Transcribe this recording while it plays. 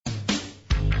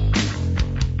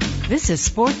This is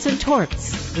Sports and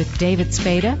Torts with David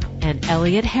Spada and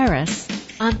Elliot Harris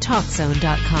on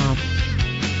TalkZone.com.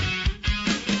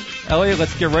 Elliot,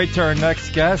 let's get right to our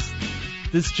next guest.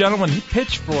 This gentleman, he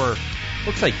pitched for,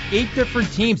 looks like 8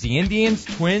 different teams. The Indians,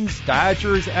 Twins,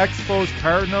 Dodgers, Expos,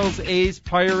 Cardinals, A's,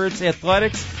 Pirates,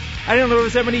 Athletics. I didn't know there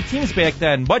was that many teams back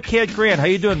then. Mudcat Grant, how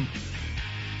you doing?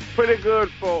 Pretty good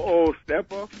for old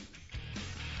stepper.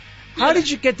 How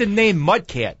did you get the name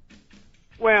Mudcat?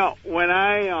 Well, when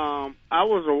I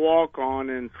was a walk-on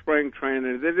in spring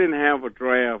training. They didn't have a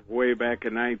draft way back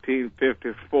in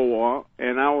 1954,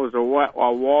 and I was a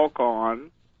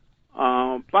walk-on.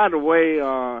 By the way,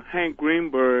 Hank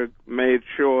Greenberg made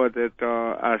sure that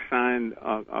I signed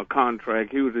a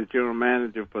contract. He was the general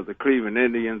manager for the Cleveland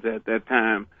Indians at that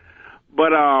time.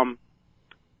 But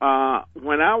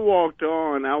when I walked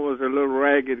on, I was a little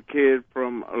ragged kid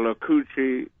from La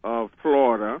Coochie,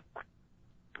 Florida.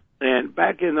 And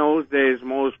back in those days,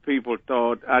 most people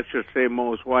thought, I should say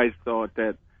most whites thought,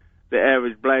 that the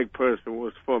average black person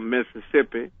was from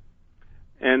Mississippi.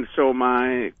 And so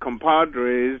my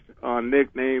compadres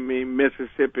nicknamed me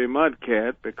Mississippi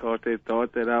Mudcat because they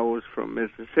thought that I was from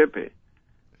Mississippi.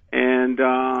 And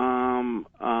I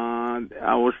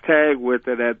was tagged with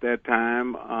it at that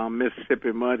time, Mississippi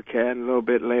Mudcat. And a little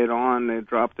bit later on, they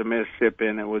dropped the Mississippi,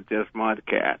 and it was just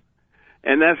Mudcat.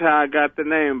 And that's how I got the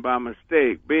name by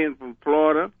mistake. Being from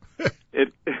Florida,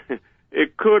 it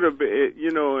could have been,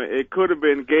 it could have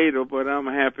been Gator, but I'm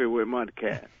happy with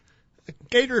Mudcat.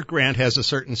 Gator Grant has a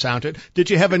certain sound to it. Did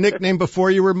you have a nickname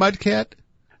before you were Mudcat?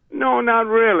 No, not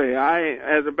really.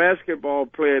 As a basketball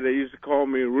player, they used to call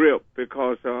me Rip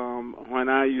because when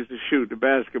I used to shoot the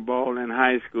basketball in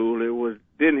high school,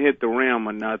 didn't hit the rim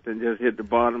or nothing, just hit the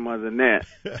bottom of the net.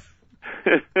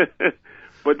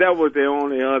 But that was the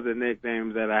only other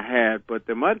nickname that I had, but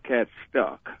the Mudcat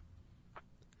stuck.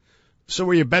 So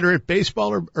were you better at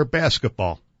baseball or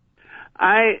basketball?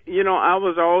 I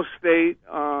was all-state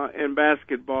in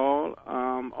basketball,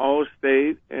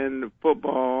 all-state in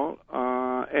football,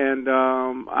 and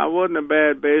I wasn't a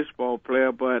bad baseball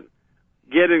player, but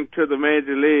getting to the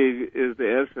major league is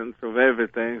the essence of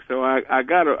everything. So I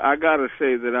gotta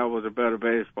say that I was a better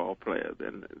baseball player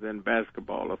than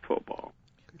basketball or football.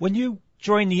 When you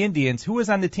joined the Indians, who was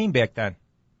on the team back then?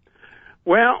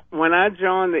 Well, when I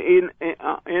joined the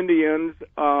Indians,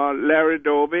 Larry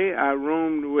Doby, I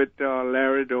roomed with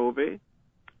Larry Doby.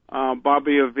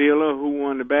 Bobby Avila, who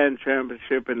won the batting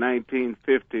championship in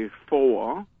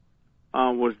 1954,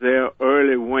 was there.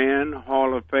 Early Wynn,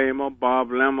 Hall of Famer.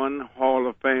 Bob Lemon, Hall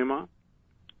of Famer,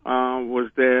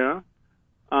 was there.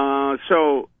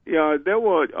 So, there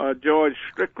were George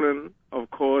Strickland, of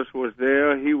course, was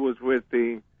there. He was with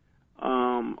the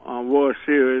World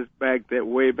Series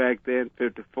way back then,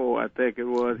 54, I think it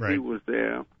was. Right. He was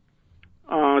there.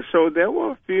 So there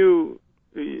were a few,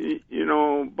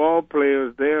 ball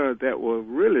players there that were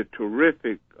really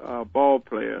terrific ball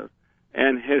players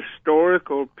and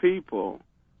historical people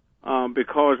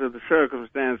because of the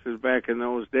circumstances back in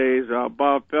those days.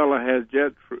 Bob Feller had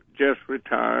just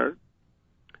retired.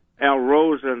 Al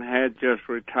Rosen had just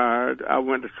retired. I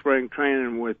went to spring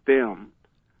training with them.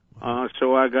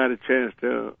 So I got a chance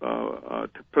to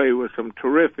play with some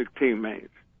terrific teammates.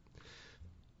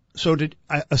 So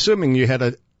assuming you had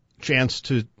a chance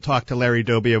to talk to Larry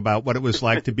Doby about what it was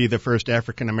like to be the first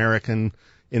African American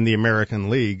in the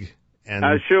American League, and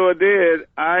I sure did.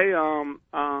 I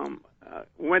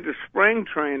went to spring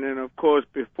training, of course,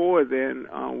 before then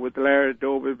with Larry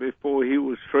Doby before he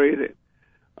was traded,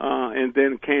 and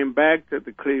then came back to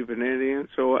the Cleveland Indians.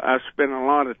 So I spent a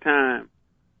lot of time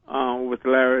with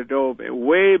Larry Doby,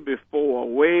 way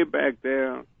back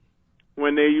there,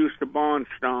 when they used to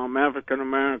barnstorm,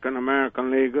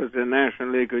 American leaguers and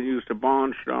National Leaguers used to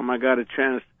barnstorm. I got a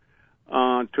chance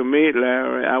to meet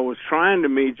Larry. I was trying to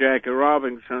meet Jackie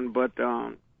Robinson, but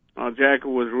Jackie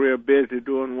was real busy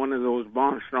doing one of those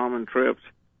barnstorming trips.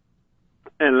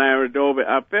 And Larry Doby,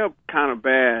 I felt kind of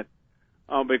bad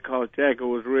because Jackie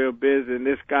was real busy, and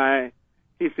this guy,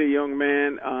 he's a young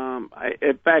man.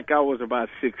 In fact, I was about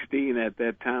 16 at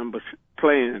that time, but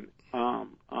playing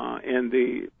in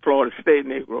the Florida State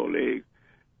Negro League.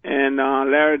 And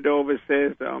Larry Doby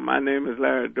says, my name is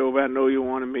Larry Doby. I know you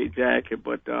want to meet Jackie,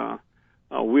 but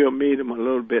we'll meet him a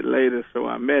little bit later. So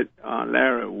I met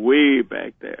Larry way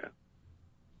back there.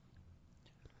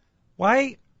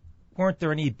 Why weren't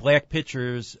there any black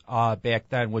pitchers back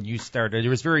then when you started? There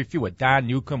was very few. Don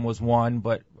Newcomb was one,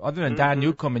 but other than Don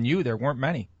Newcomb and you, there weren't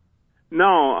many.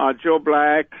 No, Joe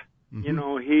Black,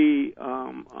 he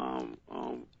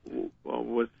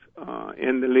was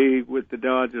in the league with the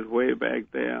Dodgers way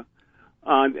back there.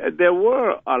 There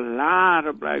were a lot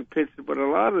of black pitchers, but a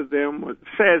lot of them was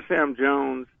Sad Sam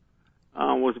Jones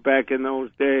was back in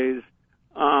those days.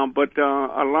 But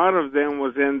a lot of them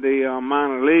was in the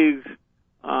minor leagues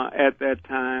at that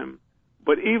time.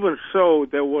 But even so,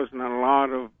 there wasn't a lot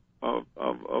of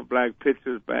black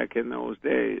pitchers back in those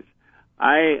days.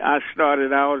 I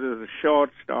started out as a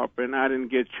shortstop, and I didn't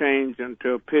get changed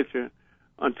into a pitcher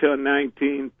until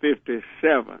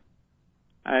 1957.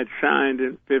 I had signed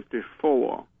in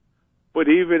 54. But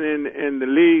even in the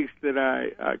leagues that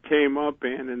I came up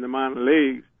in the minor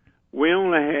leagues, we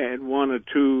only had 1 or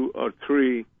 2 or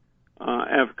 3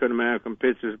 African-American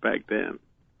pitchers back then.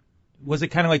 Was it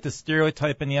kind of like the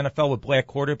stereotype in the NFL with black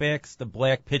quarterbacks? The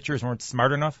black pitchers weren't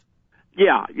smart enough?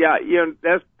 Yeah,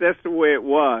 that's the way it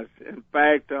was. In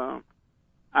fact,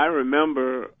 I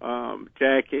remember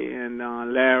Jackie and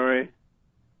Larry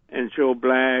and Joe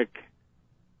Black.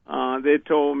 They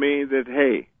told me that,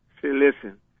 hey, see,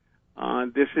 listen,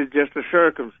 this is just the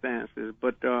circumstances,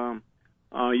 but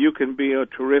you can be a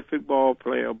terrific ball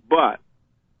player. But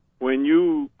when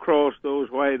you cross those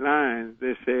white lines,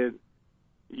 they said,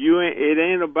 it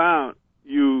ain't about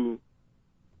you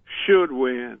should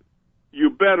win. You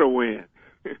better win.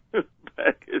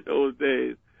 Back in those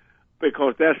days,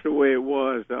 because that's the way it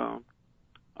was.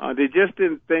 They just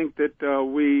didn't think that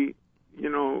we,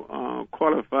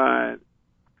 qualified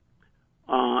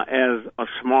as a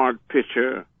smart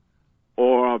pitcher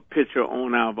or a pitcher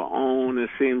on our own. It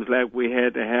seems like we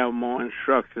had to have more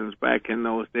instructions back in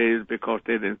those days because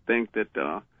they didn't think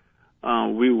that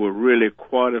we were really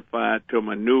qualified to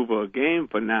maneuver a game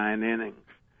for 9 innings.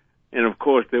 And, of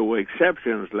course, there were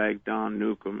exceptions like Don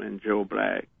Newcomb and Joe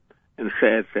Black and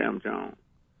Sad Sam Jones.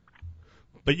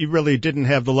 But you really didn't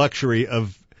have the luxury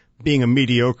of being a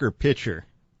mediocre pitcher.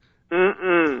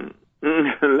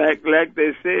 Like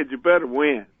they said, you better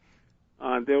win.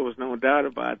 There was no doubt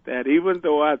about that. Even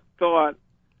though I thought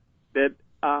that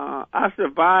I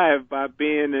survived by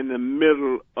being in the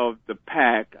middle of the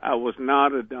pack. I was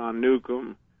not a Don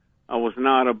Newcomb. I was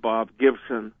not a Bob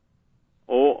Gibson.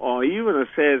 Or even a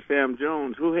Sad Sam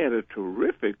Jones, who had a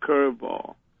terrific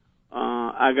curveball.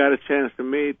 I got a chance to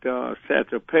meet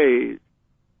Satchel Paige.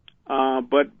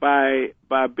 But by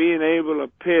being able to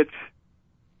pitch,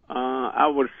 I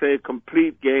would say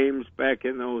complete games back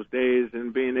in those days,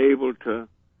 and being able to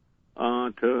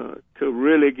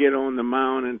really get on the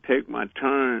mound and take my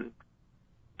turn,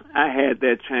 I had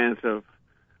that chance of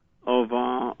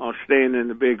staying in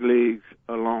the big leagues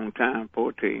a long time,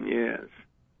 14 years.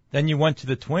 Then you went to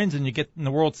the Twins and you get in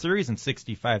the World Series in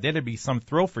 '65. That'd be some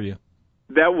thrill for you.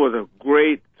 That was a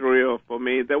great thrill for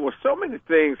me. There were so many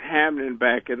things happening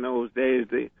back in those days.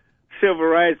 The Civil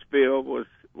Rights Bill was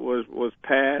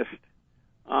passed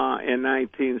in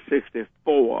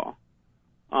 1964,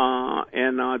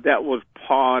 and that was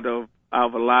part of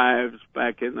our lives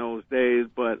back in those days.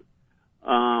 But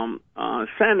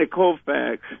Sandy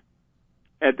Koufax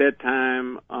at that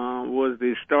time was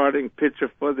the starting pitcher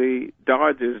for the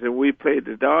Dodgers, and we played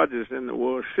the Dodgers in the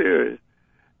World Series.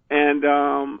 And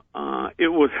it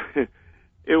was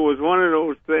one of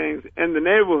those things. In the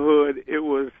neighborhood, it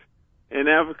was an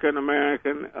African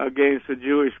American against a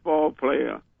Jewish ball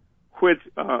player,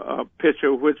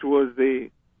 pitcher, which was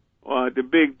the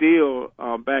big deal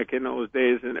back in those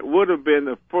days. And it would have been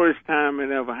the first time it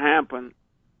ever happened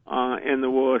in the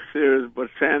World Series, but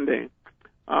Sandy,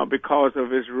 because of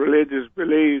his religious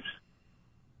beliefs,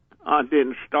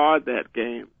 didn't start that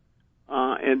game.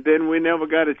 And then we never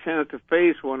got a chance to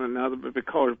face one another, but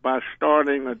because by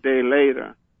starting a day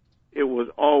later, it was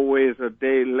always a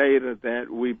day later that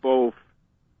we both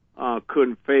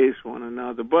couldn't face one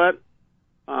another. But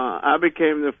I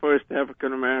became the first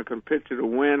African-American pitcher to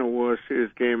win a World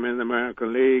Series game in the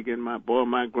American League, and my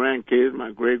grandkids,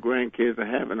 my great-grandkids are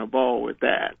having a ball with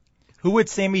that. Who would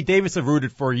Sammy Davis have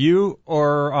rooted for, you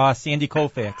or Sandy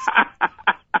Koufax?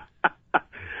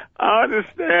 I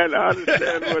understand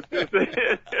what you're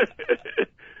saying.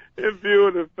 In view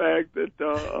of the fact that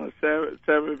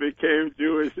Sammy became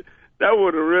Jewish, that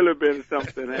would have really been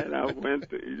something had I went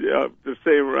the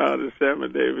same route as Sammy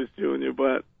Davis Jr.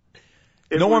 But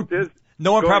no one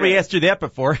probably asked you that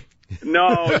before.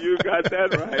 No, you got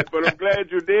that right. But I'm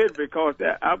glad you did, because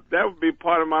that would be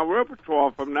part of my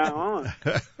repertoire from now on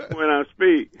when I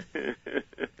speak.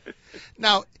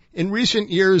 Now, in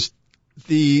recent years,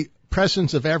 the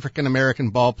presence of African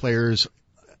American ball players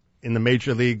in the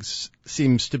major leagues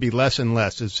seems to be less and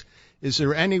less. Is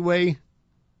there any way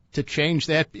to change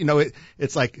that?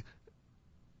 It's like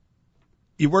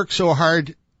you work so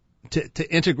hard to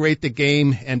integrate the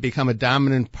game and become a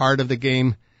dominant part of the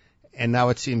game, and now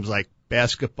it seems like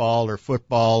basketball or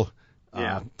football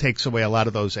takes away a lot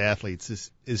of those athletes.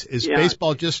 Is Yeah.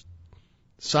 baseball just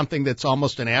something that's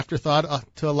almost an afterthought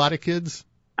to a lot of kids?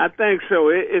 I think so.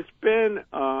 It's been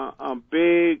a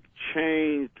big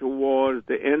change towards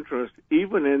the interest,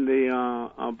 even in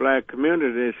the black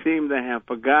community. They seem to have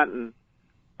forgotten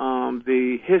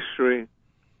the history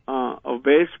of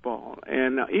baseball,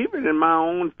 and even in my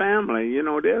own family,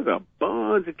 there's a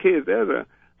bunch of kids.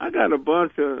 I got a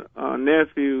bunch of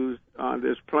nephews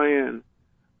that's playing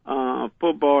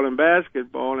football and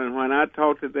basketball, and when I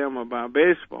talk to them about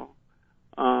baseball,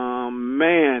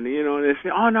 man, they say,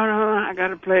 "Oh no, I got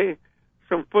to play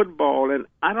some football," and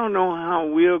I don't know how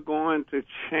we're going to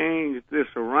change this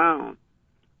around.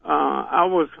 I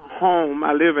was home.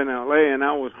 I live in LA, and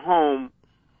I was home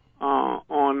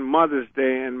on Mother's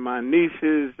Day, and my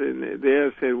nieces and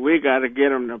they said we got to get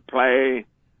them to play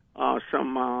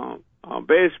some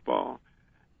baseball,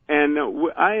 and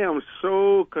I am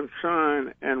so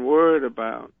concerned and worried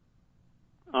about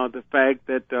the fact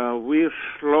that we're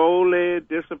slowly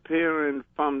disappearing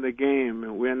from the game,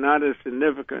 and we're not as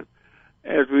significant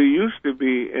as we used to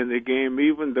be in the game,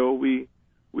 even though we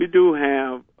do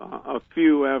have a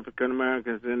few African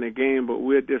Americans in the game, but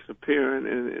we're disappearing,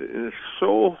 and it's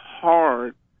so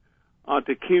hard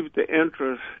to keep the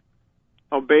interest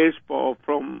of baseball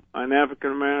from an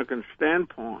African American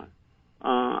standpoint.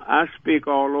 I speak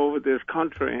all over this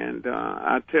country, and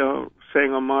I tell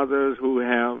single mothers who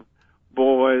have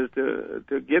boys to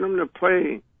get them to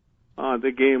play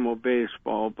the game of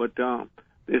baseball, but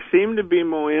they seem to be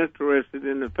more interested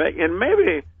in the fact, and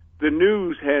maybe the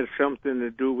news has something to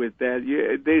do with that.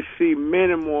 They see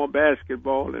many more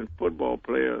basketball and football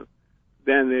players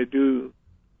than they do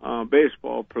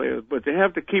baseball players, but they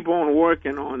have to keep on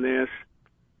working on this,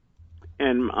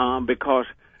 and because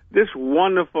this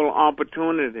wonderful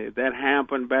opportunity that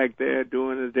happened back there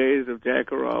during the days of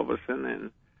Jackie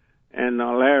Robinson and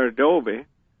Larry Doby,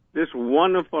 this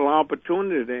wonderful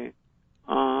opportunity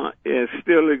it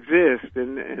still exists,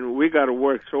 and we got to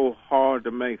work so hard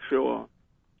to make sure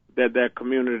that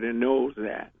community knows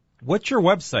that. What's your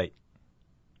website?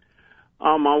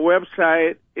 My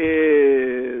website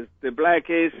is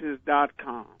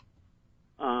theblackaces.com.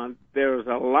 There's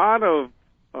a lot of,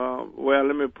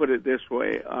 let me put it this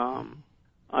way.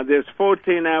 There's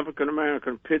 14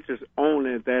 African-American pitchers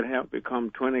only that have become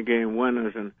 20-game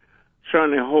winners, and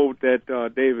certainly hope that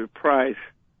David Price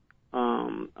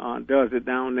does it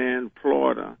down there in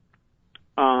Florida.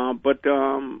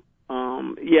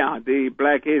 The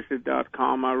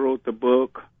blackaces.com, I wrote the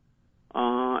book,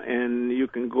 and you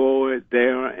can go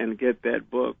there and get that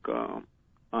book on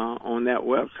that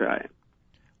website.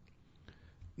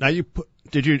 Now,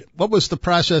 what was the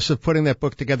process of putting that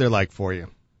book together like for you?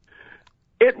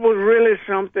 It was really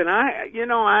something.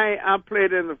 I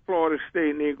played in the Florida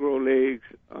State Negro Leagues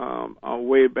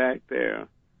way back there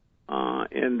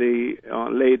in the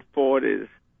late 40s.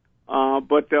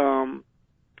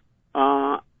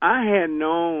 I had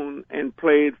known and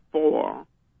played for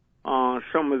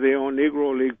some of the old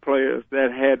Negro League players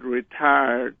that had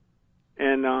retired,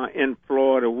 and in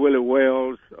Florida, Willie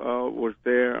Wells was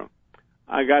there.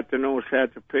 I got to know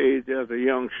Satchel Paige as a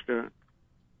youngster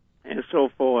and so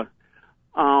forth.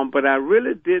 But I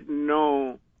really didn't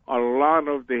know a lot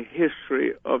of the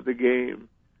history of the game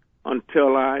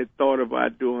until I thought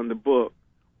about doing the book,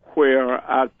 where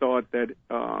I thought that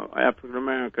African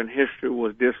American history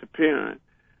was disappearing.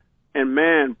 And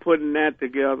man, putting that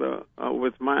together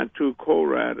with my two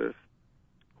co-writers,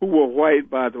 who were white,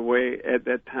 by the way, at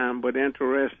that time, but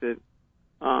interested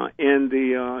in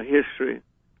the history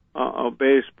of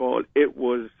baseball, it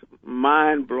was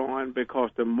mind-blowing,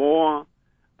 because the more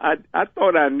I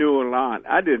thought I knew a lot.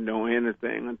 I didn't know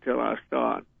anything until I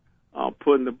started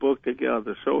putting the book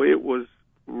together. So it was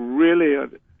really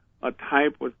a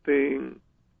type of thing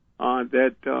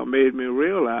that made me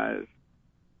realize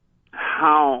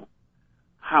how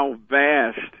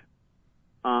vast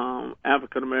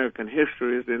African American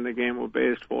history is in the game of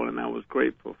baseball, and I was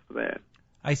grateful for that.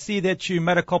 I see that you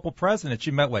met a couple presidents.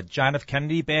 You met, John F.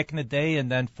 Kennedy back in the day, and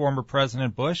then former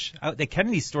President Bush. The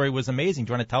Kennedy story was amazing.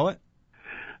 Do you want to tell it?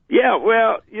 Yeah,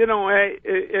 well,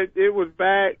 it was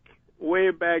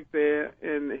way back there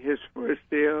in his first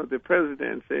year of the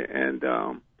presidency, and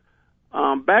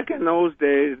back in those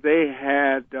days, they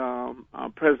had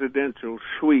presidential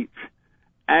suites,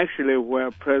 actually, where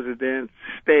presidents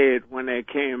stayed when they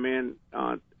came in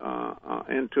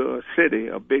into a city,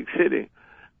 a big city.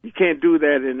 You can't do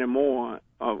that anymore,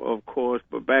 of course,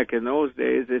 but back in those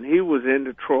days, and he was in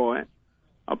Detroit,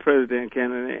 President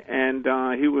Kennedy, and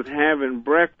he was having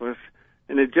breakfast,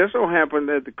 and it just so happened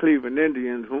that the Cleveland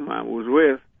Indians, whom I was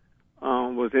with,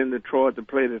 was in Detroit to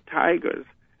play the Tigers,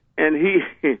 and he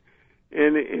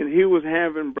and he was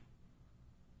having,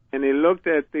 and he looked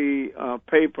at the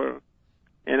paper,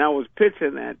 and I was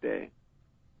pitching that day,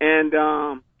 and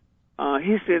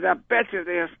he said, "I bet you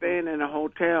they're staying in a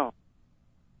hotel."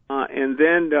 And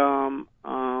then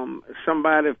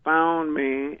somebody found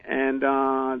me, and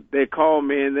they called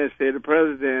me, and they said, "The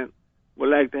president would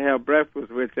like to have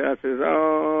breakfast with you." I said,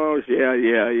 "Oh,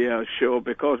 yeah, sure,"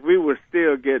 because we were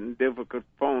still getting difficult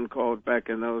phone calls back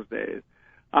in those days.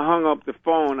 I hung up the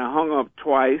phone. I hung up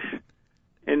twice,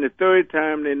 and the third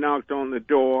time they knocked on the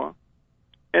door,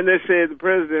 and they said, "The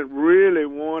president really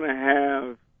want to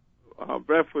have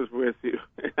breakfast with you."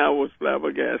 I was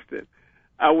flabbergasted.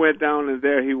 I went down, and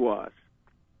there he was.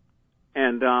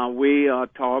 And we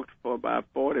talked for about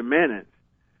 40 minutes.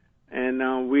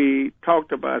 And we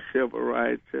talked about civil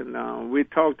rights, and we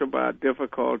talked about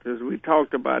difficulties. We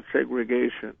talked about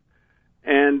segregation.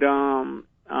 And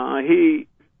he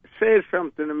said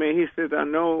something to me. He said, "I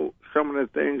know some of the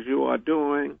things you are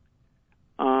doing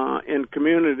in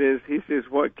communities." He says,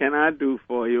 "What can I do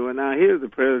for you?" And now here's the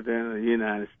president of the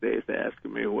United States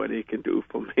asking me what he can do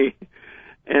for me.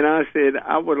 And I said,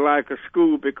 "I would like a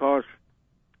school, because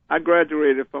I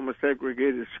graduated from a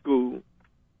segregated school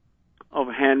of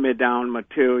hand-me-down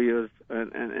materials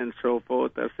and so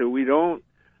forth." I said, we are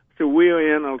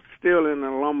still in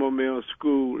a lumber mill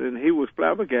school. And he was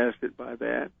flabbergasted by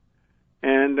that.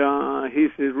 And he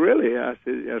says, "Really?" I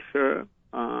said, "Yes, sir."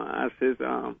 I said,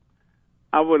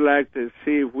 "I would like to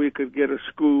see if we could get a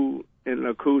school in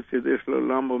La Coochie, this little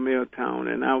lumber mill town,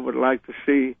 and I would like to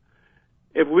see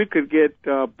if we could get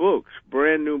books,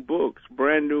 brand new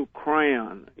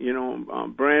crayon,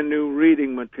 brand new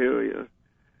reading materials."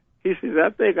 He says, "I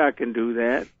think I can do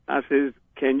that." I says,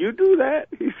 "Can you do that?"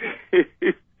 He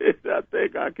says, "I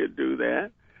think I can do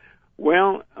that."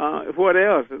 "Well, what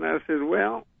else?" And I said,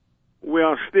 "Well, we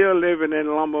are still living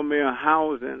in lumber mill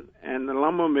housing, and the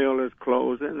lumber mill is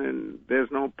closing, and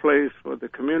there's no place for the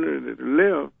community to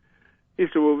live." He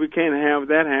said, "Well, we can't have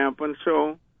that happen."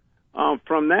 So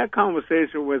from that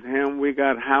conversation with him, we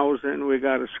got housing, we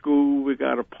got a school, we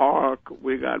got a park,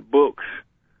 we got books,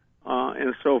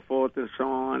 and so forth and so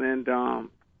on. And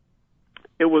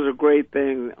it was a great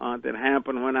thing that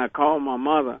happened. When I called my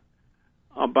mother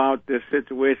about this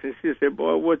situation, she said,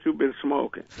 "Boy, what you been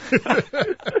smoking?"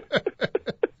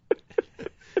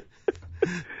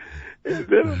 And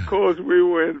then, of course, we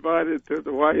were invited to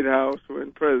the White House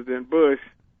when President Bush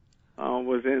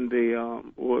was in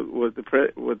with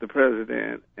the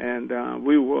president, and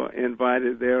we were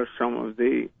invited there. Some of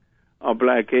the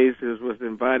Black Aces was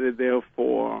invited there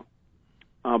for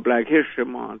Black History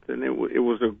Month, and it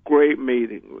was a great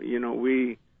meeting.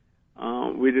 We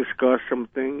discussed some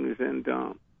things, and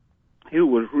he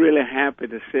was really happy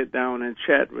to sit down and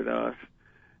chat with us.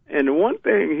 And the one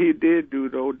thing he did do,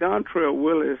 though, Dontrell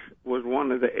Willis was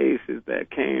one of the aces that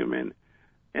came, and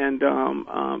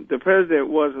the president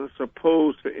wasn't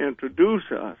supposed to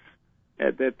introduce us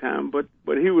at that time, but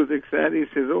he was excited. He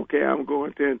says, "Okay, I'm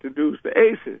going to introduce the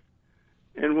aces."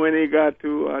 And when he got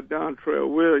to Dontrell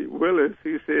Willis,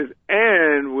 he says,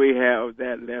 "And we have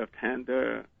that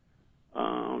left-hander,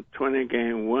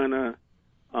 20-game winner,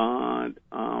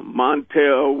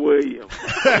 Montel Williams."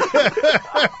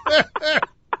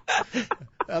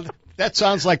 That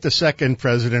sounds like the second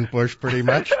President Bush, pretty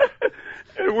much.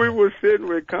 And we were sitting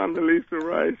with Condoleezza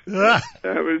Rice.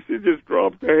 And she just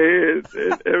dropped her head,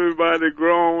 and everybody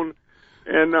groaned.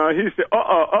 And he said,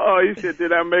 He said,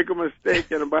 "Did I make a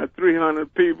mistake?" And about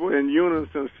 300 people in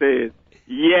unison said,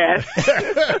 "Yes."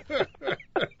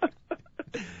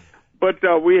 But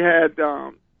we had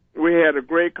a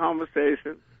great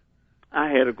conversation. I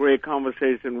had a great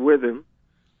conversation with him,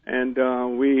 and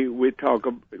we talked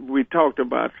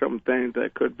about some things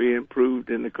that could be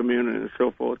improved in the community and so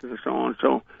forth and so on.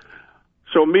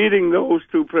 So meeting those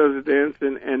two presidents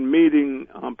and meeting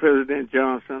President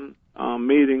Johnson,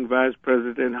 meeting Vice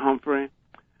President Humphrey,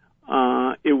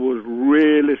 it was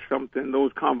really something.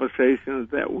 Those conversations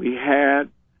that we had,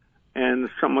 and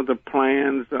some of the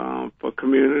plans for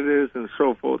communities and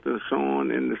so forth and so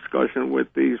on in discussion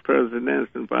with these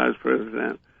presidents and vice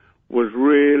presidents, was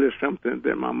really something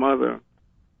that my mother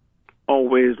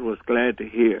always was glad to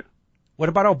hear. What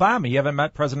about Obama? You haven't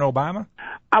met President Obama?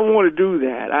 I want to do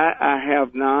that. I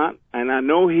have not, and I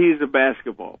know he's a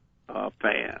basketball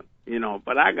fan,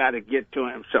 but I got to get to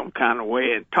him some kind of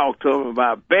way and talk to him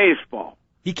about baseball.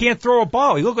 He can't throw a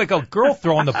ball. He looked like a girl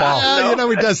throwing the ball.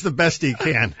 He does the best he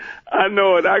can. I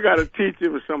know it. I got to teach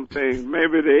him some things.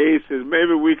 Maybe the aces.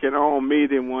 Maybe we can all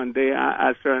meet him one day.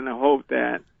 I certainly hope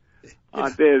that.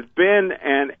 There's been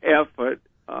an effort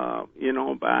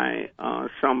by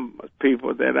some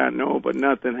people that I know, but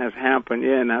nothing has happened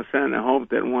yet. And I certainly hope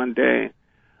that one day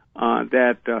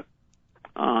that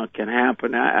can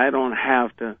happen. I don't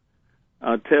have to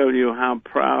tell you how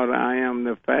proud I am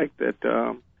the fact that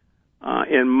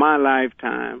in my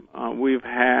lifetime we've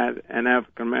had an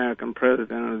African American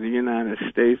president of the United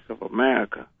States of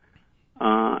America,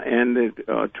 and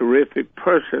the terrific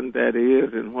person that he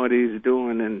is and what he's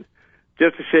doing, and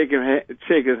just to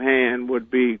shake his hand would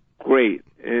be great.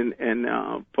 And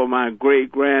for my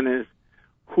great grannies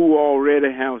who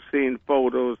already have seen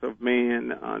photos of me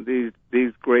and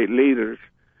these great leaders,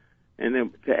 and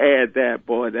then to add that,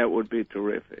 boy, that would be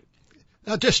terrific.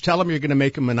 Now, just tell him you're going to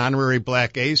make him an honorary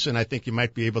black ace, and I think you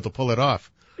might be able to pull it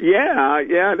off. Yeah,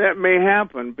 that may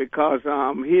happen because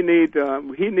he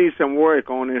needs some work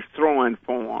on his throwing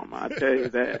form. I tell you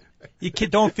that. You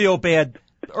don't feel bad.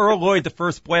 Earl Lloyd, the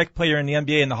first black player in the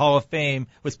NBA in the Hall of Fame,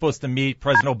 was supposed to meet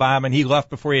President Obama, and he left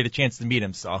before he had a chance to meet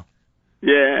him. So.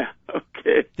 Yeah.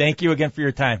 Okay. Thank you again for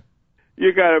your time.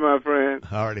 You got it, my friend.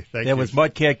 All righty. Thank you. That was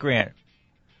Mudcat Grant.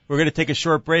 We're going to take a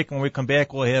short break. When we come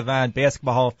back, we'll have on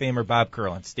Basketball Hall of Famer Bob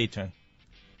Kurland. Stay tuned.